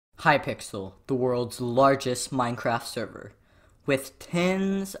Hypixel, the world's largest Minecraft server, with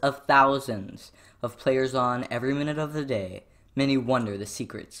tens of thousands of players on every minute of the day. Many wonder the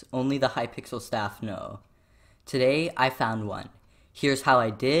secrets only the Hypixel staff know. Today, I found one. Here's how I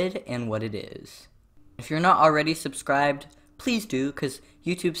did and what it is. If you're not already subscribed, please do, because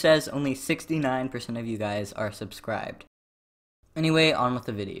YouTube says only 69% of you guys are subscribed. Anyway, on with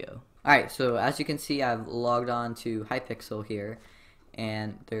the video. Alright, so as you can see, I've logged on to Hypixel here,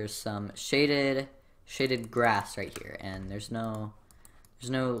 and there's some shaded grass right here, and there's no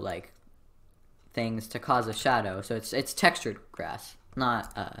like things to cause a shadow, so it's textured grass,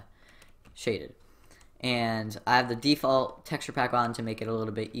 not shaded. And I have the default texture pack on to make it a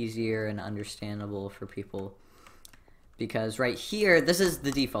little bit easier and understandable for people, because right here, this is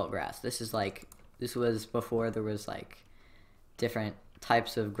the default grass. This was before there was like different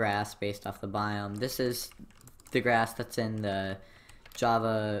types of grass based off the biome. This is the grass that's in the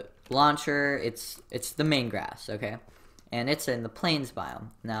Java launcher. It's the main grass, okay? And it's in the plains biome.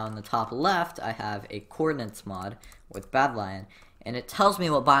 Now in the top left, I have a coordinates mod with Badlion, and it tells me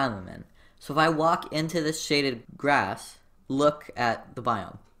what biome I'm in. So if I walk into this shaded grass, look at the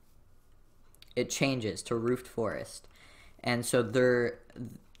biome. It changes to roofed forest. And so the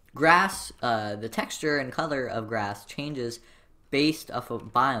texture and color of grass changes based off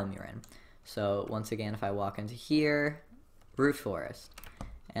of biome you're in. So once again, if I walk into here, roofed forest.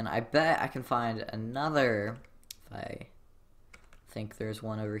 And I bet I can find another, if I think there's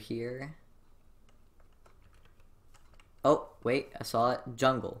one over here. Oh, wait, I saw it.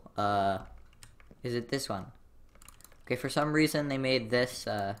 Jungle. Is it this one? Okay, for some reason they made this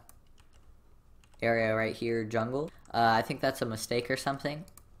area right here jungle. I think that's a mistake or something.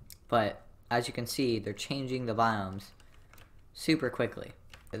 But as you can see, they're changing the biomes super quickly.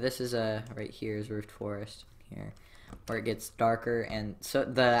 This is right here is roofed forest here, where it gets darker, and so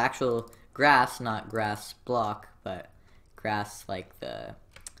the actual grass, not grass block, but grass like the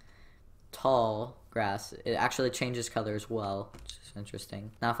tall grass, it actually changes color as well, which is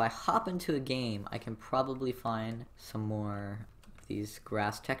interesting. Now if I hop into a game, I can probably find some more of these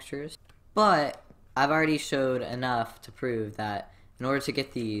grass textures, but I've already showed enough to prove that in order to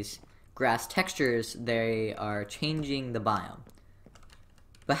get these grass textures, they are changing the biome.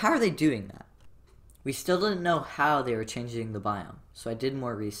 But how are they doing that? We still didn't know how they were changing the biome, so I did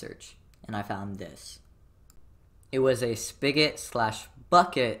more research, and I found this. It was a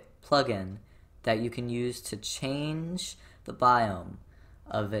spigot/bucket plugin that you can use to change the biome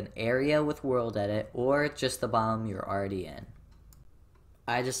of an area with world edit, or just the biome you're already in.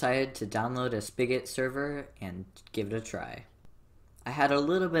 I decided to download a Spigot server and give it a try. I had a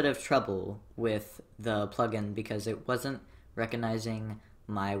little bit of trouble with the plugin because it wasn't recognizing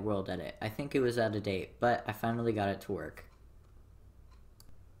my world edit. I think it was out of date, but I finally got it to work.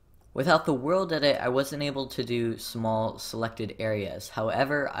 Without the world edit, I wasn't able to do small selected areas.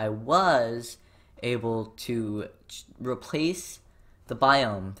 However, I was able to replace the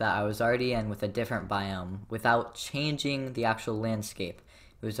biome that I was already in with a different biome without changing the actual landscape.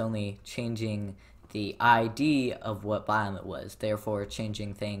 It was only changing the ID of what biome it was, therefore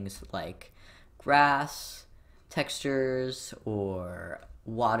changing things like grass textures or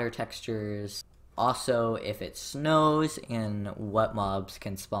water textures. Also, if it snows and what mobs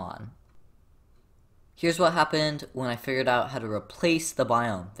can spawn. Here's what happened when I figured out how to replace the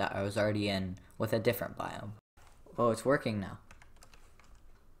biome that I was already in with a different biome. Oh, it's working now.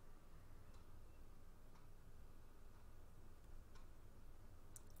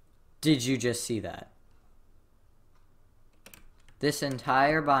 Did you just see that? This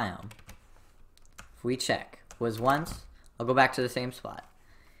entire biome, if we check, was once, I'll go back to the same spot.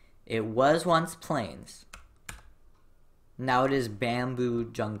 It was once plains. Now it is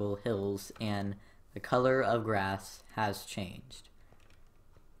bamboo jungle hills, and the color of grass has changed.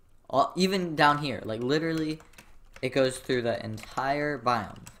 Even down here, like literally, it goes through the entire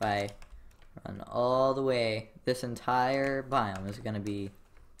biome. If I run all the way, this entire biome is going to be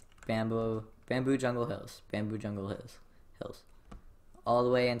bamboo jungle hills, hills, all the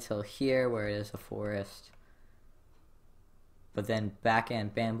way until here where it is a forest. But then back in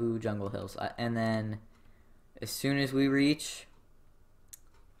bamboo jungle hills, and then as soon as we reach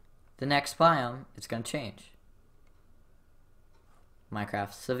the next biome, it's gonna change.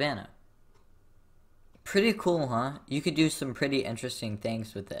 Minecraft Savannah. Pretty cool, huh? You could do some pretty interesting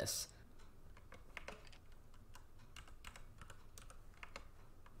things with this.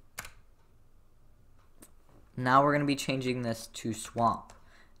 Now we're gonna be changing this to swamp.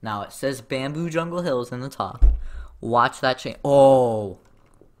 Now it says bamboo jungle hills in the top. Watch that change. Oh!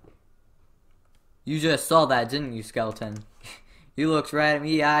 You just saw that, didn't you, skeleton? You looked right at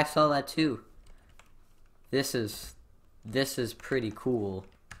me. Yeah, I saw that too. This is pretty cool.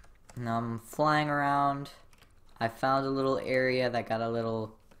 Now I'm flying around. I found a little area that got a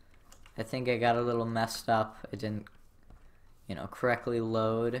little, I think it got a little messed up. It didn't, you know, correctly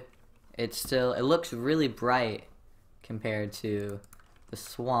load. It looks really bright compared to the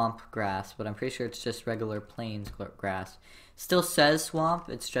swamp grass, but I'm pretty sure it's just regular plains grass. Still says swamp,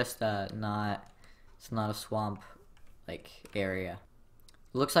 it's just it's not a swamp like area.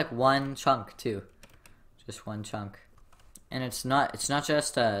 It looks like one chunk too. Just one chunk. And it's not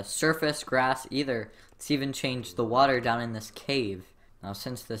just surface grass either. It's even changed the water down in this cave. Now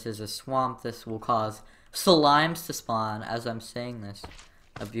since this is a swamp, this will cause slimes to spawn as I'm saying this.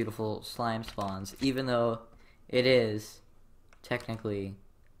 A beautiful slime spawns, even though it is technically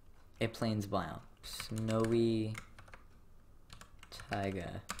a plains biome. Snowy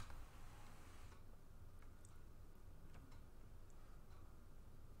taiga.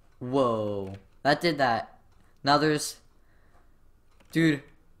 Whoa, that did that. Now there's, dude,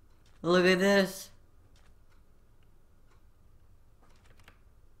 look at this.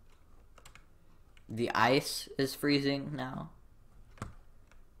 The ice is freezing now.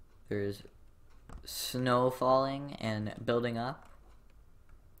 There's snow falling and building up.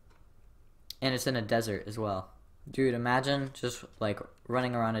 And it's in a desert as well. Dude, imagine just like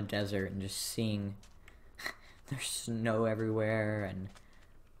running around a desert and just seeing there's snow everywhere and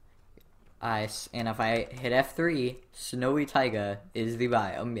ice. And if I hit F3, Snowy Taiga is the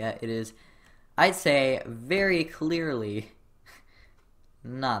biome. Yeah, it is, I'd say, very clearly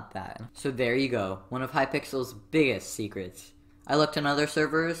not that. So there you go. One of Hypixel's biggest secrets. I looked on other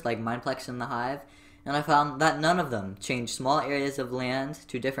servers like Mineplex and the Hive, and I found that none of them changed small areas of land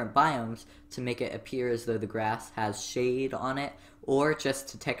to different biomes to make it appear as though the grass has shade on it, or just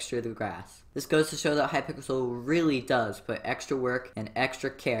to texture the grass. This goes to show that Hypixel really does put extra work and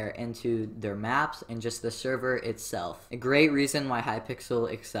extra care into their maps and just the server itself. A great reason why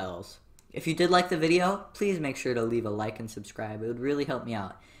Hypixel excels. If you did like the video, please make sure to leave a like and subscribe. It would really help me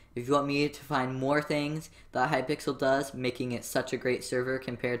out. If you want me to find more things that Hypixel does, making it such a great server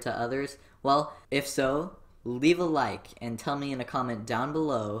compared to others, well, if so, leave a like and tell me in a comment down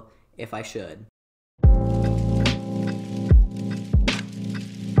below if I should.